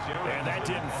Evans. And that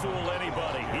didn't fool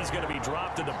anybody. He's going to be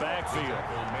dropped in the backfield.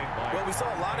 Well, we saw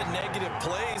a lot of negative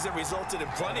plays that resulted in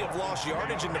plenty of lost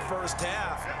yardage in the first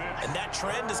half. And that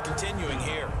trend is continuing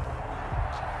here.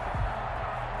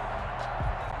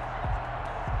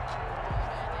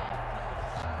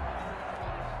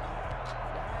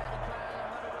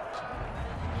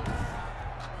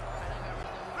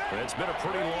 It's been a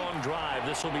pretty long drive.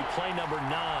 This will be play number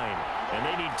 9. And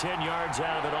they need 10 yards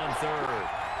out of it on 3rd.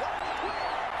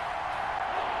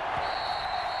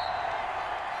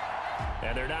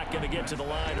 And they're not going to get to the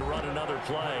line to run another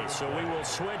play. So we will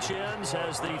switch ends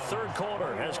as the 3rd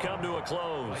quarter has come to a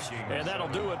close. And that'll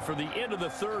do it for the end of the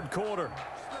 3rd quarter.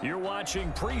 You're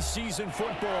watching preseason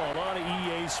football on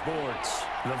EA Sports.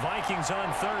 The Vikings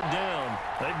on 3rd down.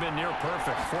 They've been near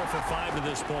perfect. 4 for 5 to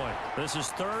this point. This is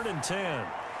 3rd and 10.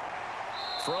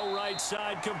 Throw right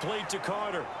side complete to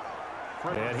Carter.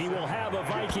 And he will have a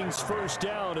Vikings first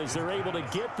down as they're able to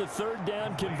get the 3rd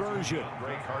down conversion.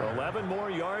 11 more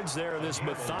yards there. This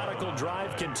methodical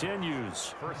drive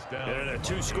continues. And in a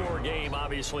 2-score game,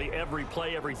 obviously, every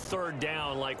play, every 3rd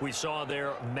down, like we saw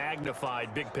there,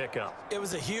 magnified. Big pickup. It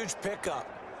was a huge pickup.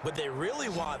 What they really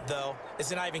want, though, is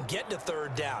to not even get to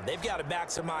 3rd down. They've got to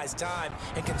maximize time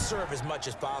and conserve as much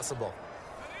as possible.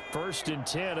 1st and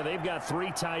 10, and they've got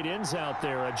 3 tight ends out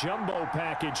there. A jumbo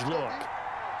package look.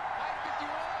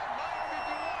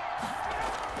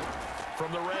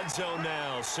 From the red zone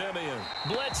now, Simeon.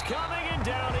 Blitz coming, and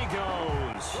down he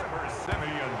goes.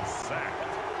 Simeon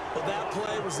sacked. Well, that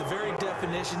play was the very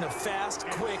definition of fast,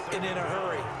 quick, and in a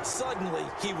hurry. Suddenly,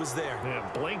 he was there. In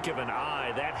a blink of an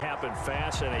eye, that happened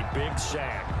fast, and a big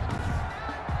sack.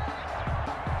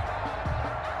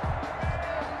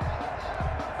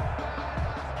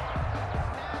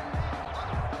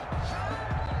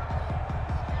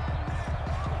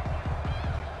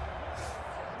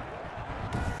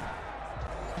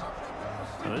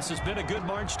 This has been a good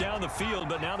march down the field,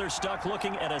 but now they're stuck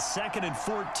looking at a 2nd and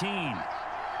 14.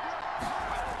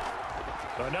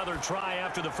 Another try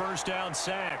after the first down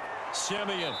sack.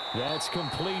 Simeon. That's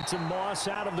complete to Moss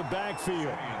out of the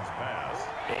backfield.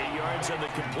 8 yards on the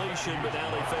completion, but now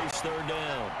they face 3rd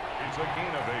down. It's a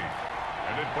gain of 8,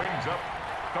 and it brings up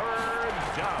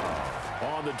 3rd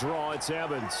down. On the draw, it's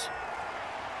Evans.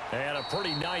 And a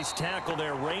pretty nice tackle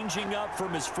there, ranging up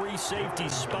from his free safety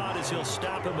spot as he'll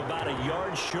stop him about a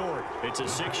yard short. It's a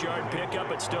 6-yard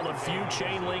pickup. It's still a few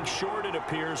chain links short, it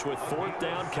appears, with 4th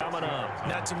down coming up.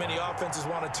 Not too many offenses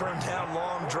want to turn down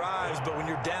long drives, but when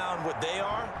you're down what they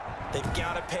are, they've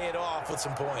got to pay it off with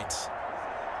some points.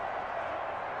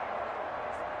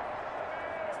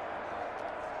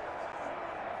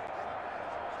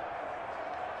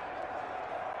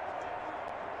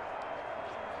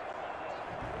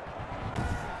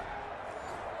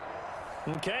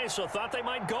 Okay, so thought they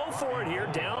might go for it here,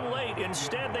 down late.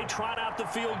 Instead, they trot out the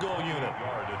field goal unit.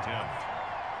 Yard attempt.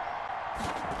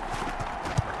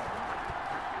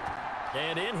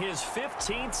 And in his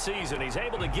 15th season, he's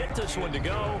able to get this one to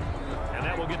go. And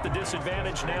that will get the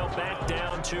disadvantage now back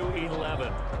down to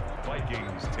 11.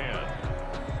 Vikings 10.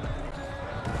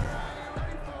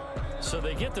 So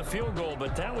they get the field goal,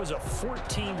 but that was a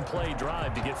 14-play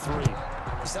drive to get 3.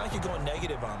 You sound like you're going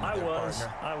negative on me there,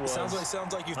 partner. I was.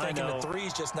 Sounds like you're thinking the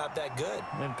three's just not that good.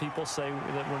 And people say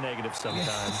that we're negative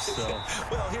sometimes. So.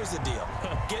 Well, here's the deal.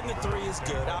 Getting the three is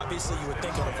good. Obviously, you would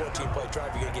think on a 14-play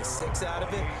drive you're going to get 6 out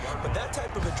of it. But that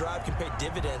type of a drive can pay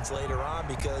dividends later on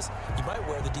because you might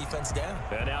wear the defense down.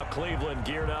 And now Cleveland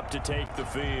geared up to take the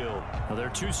field. Well, there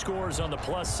are 2 scores on the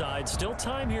plus side. Still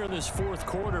time here in this fourth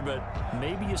quarter, but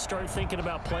maybe you start thinking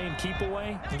about playing keep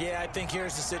away? Yeah, I think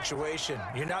here's the situation.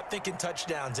 You're not thinking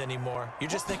touchdowns anymore. You're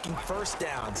just thinking first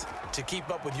downs. To keep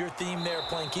up with your theme there,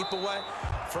 playing keep away,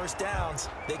 first downs,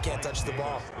 they can't touch the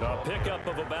ball. A pickup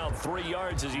of about 3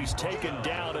 yards as he's taken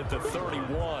down at the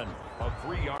 31. A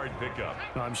 3-yard pickup.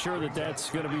 I'm sure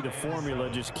that's going to be the formula.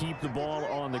 Just keep the ball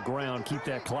on the ground. Keep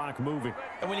that clock moving.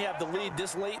 And when you have the lead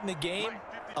this late in the game,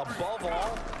 above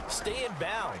all, stay in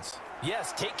bounds.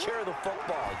 Yes, take care of the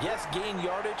football. Yes, gain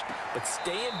yardage, but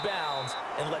stay in bounds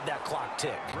and let that clock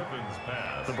tick.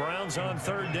 The Browns on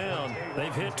third down.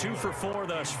 They've hit 2 for 4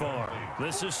 thus far.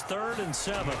 This is 3rd and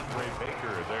 7.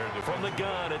 From the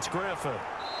gun, it's Griffin.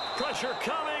 Pressure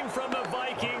coming from the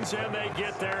Vikings, and they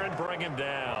get there and bring him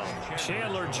down.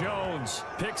 Chandler Jones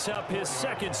picks up his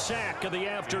 2nd sack of the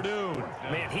afternoon.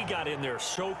 Man, he got in there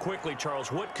so quickly,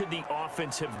 Charles. What could the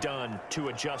offense have done to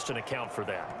adjust and account for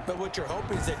that? But what you're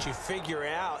hoping is that you figure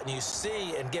out and you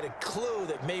see and get a clue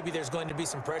that maybe there's going to be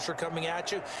some pressure coming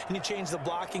at you, and you change the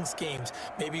blocking schemes.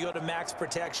 Maybe you go to max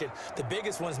protection. The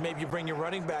biggest one is maybe you bring your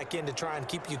running back in to try and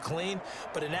keep you clean.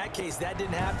 But in that case, that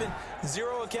didn't happen.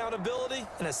 0 accountability,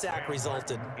 and a sack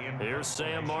resulted. Here's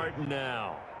Sam Martin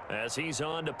now as he's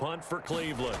on to punt for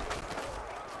Cleveland.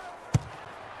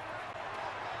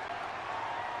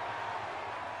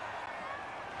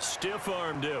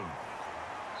 Stiff-armed him.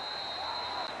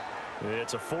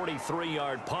 It's a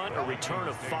 43-yard punt, a return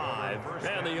of 5,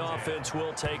 and the offense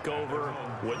will take over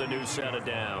with a new set of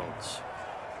downs.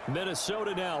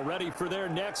 Minnesota now ready for their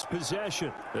next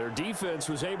possession. Their defense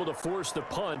was able to force the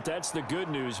punt. That's the good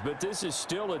news, but this is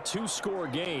still a 2-score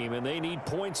game, and they need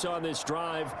points on this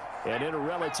drive and in a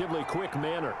relatively quick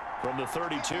manner. From the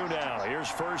 32 now, here's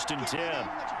 1st and 10.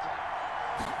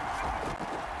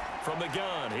 From the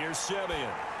gun, here's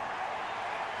Simeon.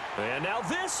 And now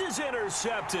this is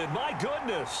intercepted. My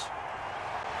goodness.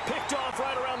 Picked off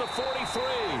right around the 43.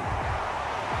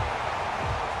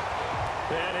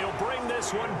 And he'll bring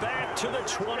this one back to the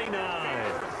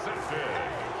 29.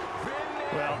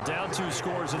 Well, down 2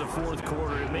 scores in the fourth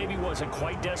quarter. It maybe wasn't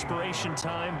quite desperation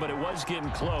time, but it was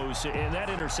getting close. And that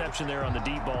interception there on the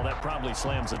deep ball, that probably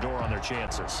slams the door on their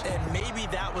chances. And maybe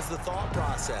that was the thought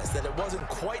process, that it wasn't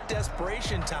quite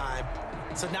desperation time.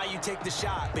 So now you take the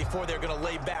shot before they're going to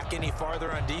lay back any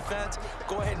farther on defense.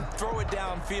 Go ahead and throw it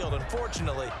downfield.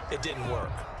 Unfortunately, it didn't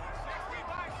work.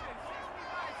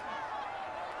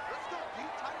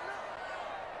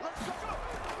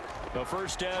 The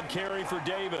first down carry for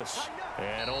Davis.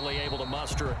 And only able to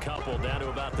muster a couple down to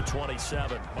about the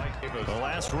 27. The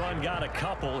last run got a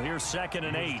couple. Here's 2nd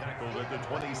and 8. Tackled at the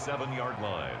 27-yard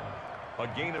line. A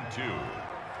gain of 2.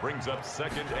 Brings up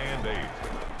 2nd and 8.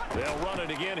 They'll run it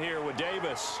again here with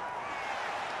Davis.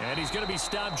 And he's going to be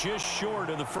stopped just short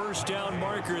of the first down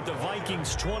marker at the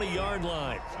Vikings' 20-yard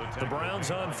line. The Browns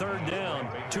on third down,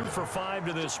 2 for 5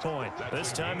 to this point.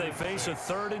 This time they face a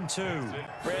 3rd and 2.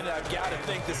 Brandon, I've got to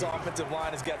think this offensive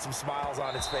line has got some smiles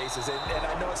on its faces. And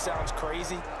I know it sounds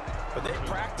crazy, but they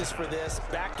practiced for this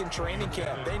back in training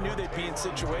camp. They knew they'd be in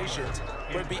situations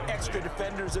where there'd be extra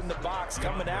defenders in the box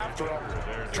coming after them,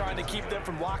 trying to keep them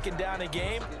from locking down a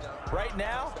game. Right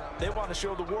now, they want to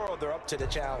show the world they're up to the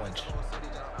challenge.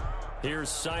 Here's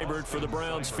Seibert for the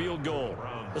Browns field goal.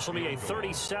 This will be a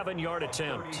 37-yard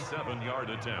attempt. 37-yard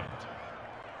attempt.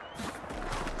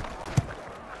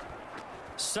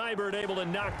 Seibert able to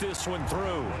knock this one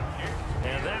through.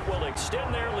 And that will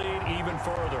extend their lead even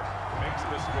further. Makes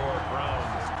the score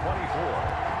Browns 24,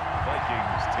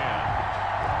 Vikings 10.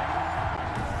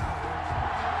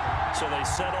 So they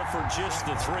settle for just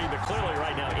the 3, but clearly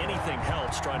right now anything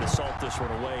helps trying to salt this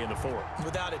one away in the 4th.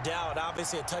 Without a doubt,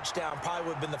 obviously a touchdown probably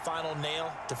would have been the final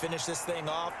nail to finish this thing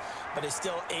off, but it's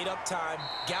still ate up time,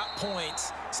 got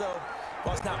points. So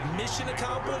while it's not mission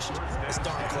accomplished, it's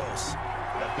darn close.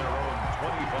 At their own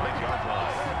 25-yard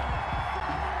line.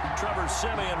 Trevor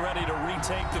Simeon ready to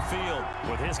retake the field.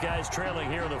 With his guys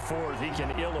trailing here in the 4th, he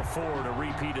can ill afford a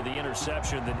repeat of the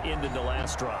interception that ended the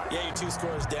last drive. Yeah, you're 2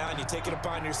 scores down. You take it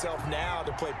upon yourself now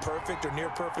to play perfect or near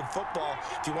perfect football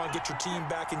if you want to get your team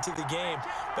back into the game.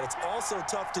 But it's also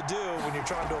tough to do when you're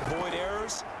trying to avoid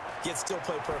errors, yet still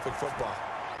play perfect football.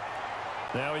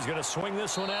 Now he's going to swing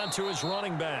this one out to his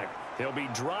running back. He'll be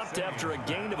dropped after a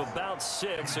gain of about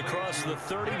 6 across the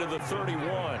 30 to the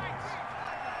 31.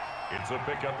 It's a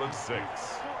pickup of 6.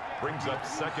 Brings up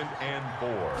 2nd and 4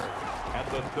 at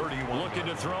the 31. Looking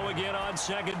to throw again on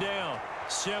 2nd down.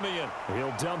 Simeon.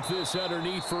 He'll dump this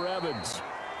underneath for Evans.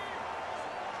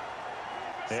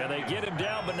 And they get him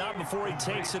down, but not before he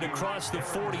takes it across the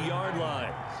 40-yard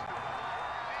line.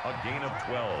 A gain of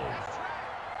 12.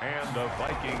 And the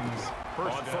Vikings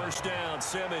first down,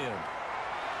 Simeon.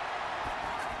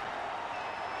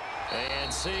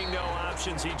 And seeing no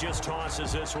options, he just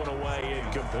tosses this one away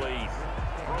incomplete.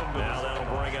 Now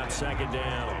that'll bring up 2nd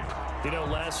down. You know,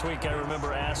 last week I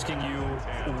remember asking you,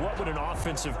 what would an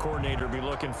offensive coordinator be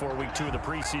looking for week 2 of the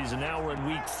preseason? Now we're in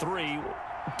week 3.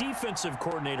 Defensive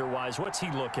coordinator-wise, what's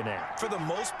he looking at? For the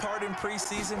most part in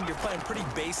preseason, you're playing pretty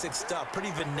basic stuff,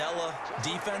 pretty vanilla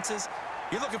defenses.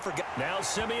 You're looking for... Now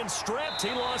Simeon stripped.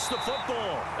 He lost the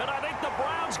football. And I think the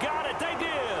Browns got it. They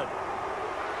did.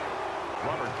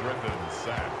 Robert Griffin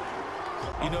sacked.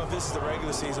 You know, if this is the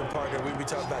regular season, partner, we'd be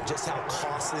talking about just how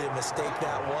costly a mistake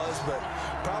that was, but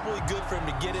probably good for him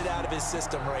to get it out of his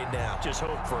system right now. Just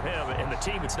hope for him and the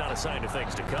team it's not a sign of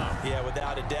things to come. Yeah,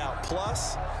 without a doubt.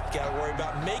 Plus, you got to worry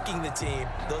about making the team.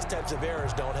 Those types of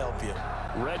errors don't help you.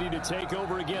 Ready to take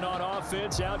over again on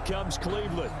offense. Out comes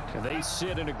Cleveland. And they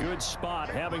sit in a good spot,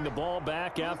 having the ball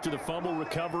back after the fumble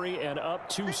recovery and up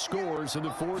 2 scores in the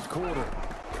 4th quarter.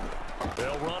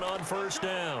 They'll run on 1st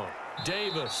down.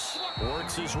 Davis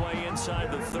works his way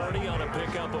inside the 30 on a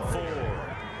pickup of 4.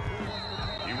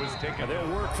 He was taken.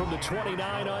 They'll work from the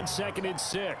 29 on 2nd and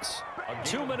 6.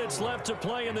 2 minutes left to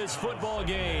play in this football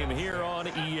game here on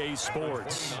EA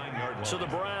Sports. So the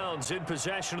Browns in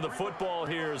possession of the football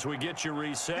here as we get you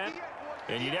reset.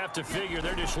 And you'd have to figure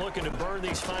they're just looking to burn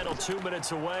these final 2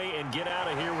 minutes away and get out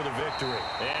of here with a victory.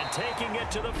 And taking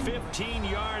it to the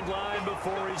 15-yard line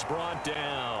before he's brought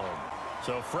down.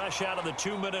 So fresh out of the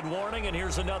 2-minute warning, and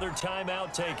here's another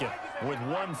timeout taken with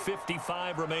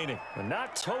 1:55 remaining. And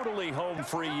not totally home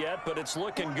free yet, but it's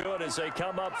looking good as they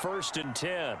come up 1st and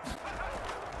 10.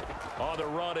 On the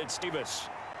run, it's Davis.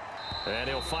 And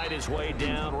he'll fight his way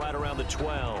down right around the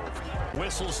 12.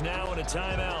 Whistles now in a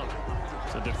timeout.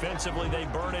 So defensively, they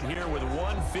burn it here with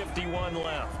 1:51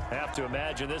 left. Have to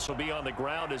imagine this will be on the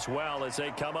ground as well as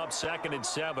they come up 2nd and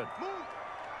 7.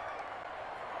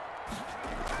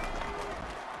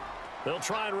 They'll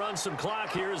try and run some clock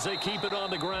here as they keep it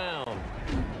on the ground.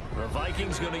 The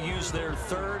Vikings going to use their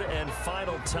 3rd and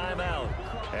final timeout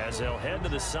as they'll head to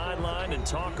the sideline and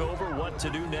talk over what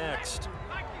to do next.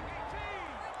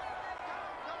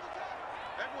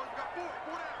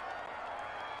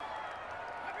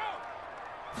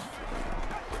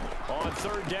 On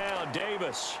 3rd down,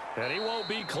 Davis. And he won't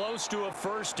be close to a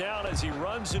 1st down as he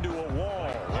runs into a wall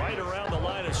right around the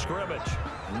line of scrimmage.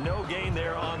 No gain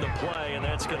there on the play, and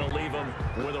that's going to leave him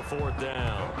with a 4th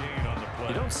down.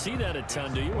 You don't see that a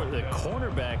ton, do you? Or the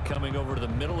cornerback coming over to the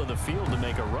middle of the field to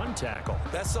make a run tackle.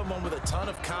 That's someone with a ton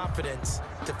of confidence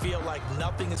to feel like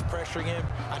nothing is pressuring him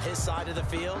on his side of the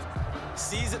field.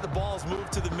 Sees that the ball's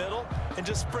moved to the middle and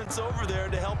just sprints over there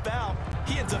to help out.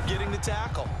 He ends up getting the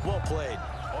tackle. Well played.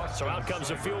 So out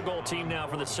comes a field goal team now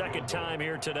for the 2nd time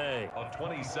here today. A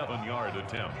 27-yard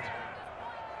attempt.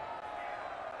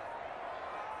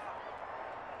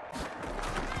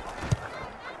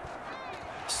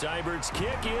 Seibert's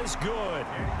kick is good.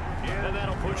 And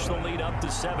that'll push the lead up to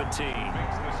 17.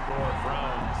 Makes the score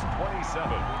Browns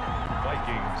 27,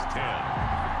 Vikings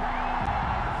 10.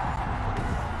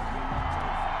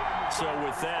 So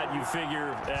with that, you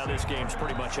figure this game's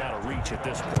pretty much out of reach at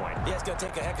this point. Yeah, it's going to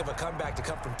take a heck of a comeback to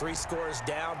come from 3 scores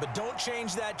down, but don't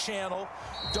change that channel.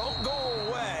 Don't go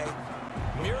away.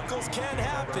 Miracles can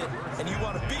happen, and you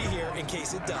want to be here in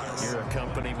case it does. You're a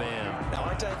company man. Now,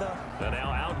 aren't I, though? And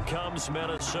now out comes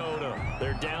Minnesota.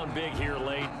 They're down big here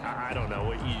late. I don't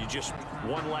know. You just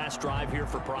one last drive here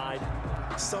for pride?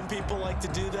 Some people like to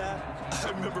do that. I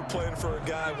remember playing for a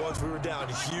guy once. We were down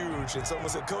huge, and someone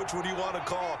said, "Coach, what do you want to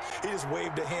call?" He just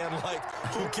waved a hand like,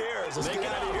 "Who cares? Let's get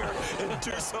out of here and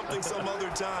do something some other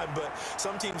time." But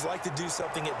some teams like to do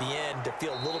something at the end to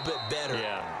feel a little bit better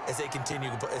as they continue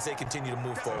to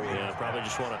move forward. Yeah, probably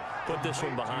just want to put this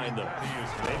one behind them.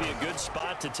 Maybe a good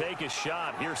spot to take a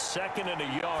shot. Here's 2nd and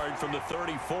a yard from the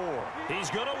 34. He's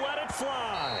going to let it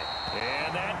fly.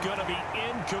 And that's going to be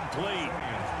incomplete.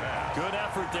 Good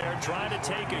effort there, trying to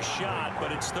take a shot,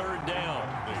 but it's 3rd down.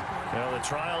 Well, the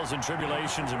trials and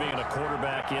tribulations of being a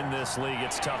quarterback in this league,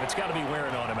 it's tough. It's got to be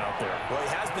wearing on him out there. Well, he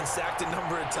has been sacked a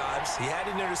number of times. He had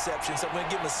an interception, so I'm going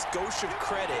to give him a skosh of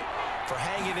credit for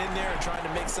hanging in there and trying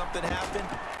to make something happen,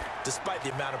 despite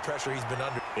the amount of pressure he's been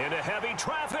under. Into heavy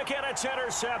traffic, and it's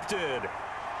intercepted.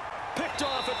 Picked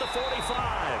off at the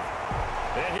 45.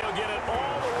 And he'll get it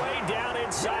all the way down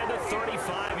inside the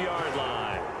 35-yard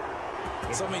line.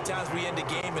 So many times we end a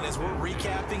game, and as we're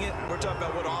recapping it, we're talking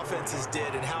about what offenses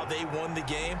did and how they won the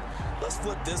game. Let's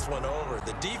flip this one over.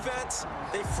 The defense,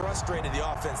 they frustrated the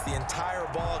offense the entire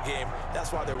ball game.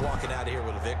 That's why they're walking out of here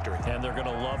with a victory. And they're going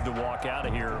to love to walk out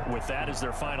of here with that as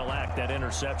their final act, that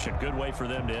interception. Good way for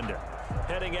them to end it.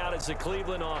 Heading out is the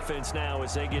Cleveland offense now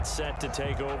as they get set to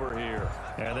take over here.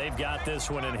 And they've got this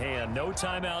one in hand. No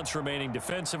timeouts remaining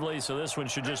defensively, so this one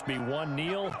should just be one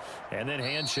kneel and then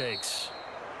handshakes.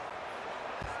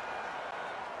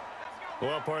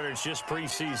 Well, partner, it's just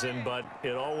preseason, but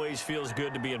it always feels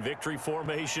good to be in victory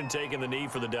formation, taking the knee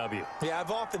for the W. Yeah, I've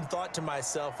often thought to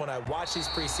myself when I watch these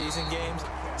preseason games,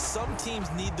 some teams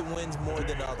need the wins more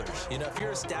than others. You know, if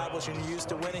you're established and you're used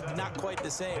to winning, not quite the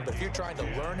same. But if you're trying to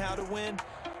learn how to win,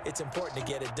 it's important to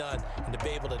get it done. And to be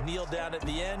able to kneel down at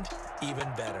the end, even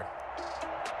better.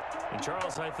 And,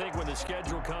 Charles, I think when the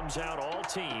schedule comes out, all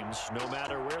teams, no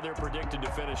matter where they're predicted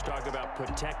to finish, talk about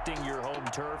protecting your home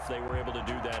turf. They were able to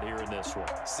do that here in this one.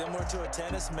 Similar to a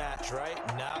tennis match, right?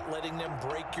 Not letting them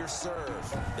break your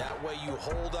serve. That way you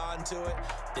hold on to it.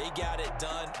 They got it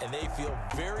done, and they feel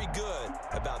very good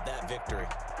about that victory.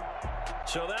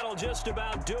 So that'll just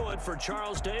about do it for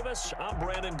Charles Davis. I'm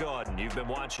Brandon Gaudin. You've been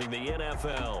watching the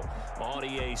NFL on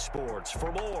EA Sports.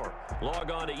 For more, log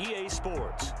on to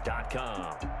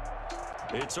easports.com.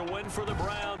 It's a win for the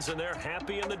Browns, and they're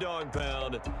happy in the dog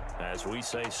pound as we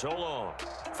say so long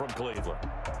from Cleveland.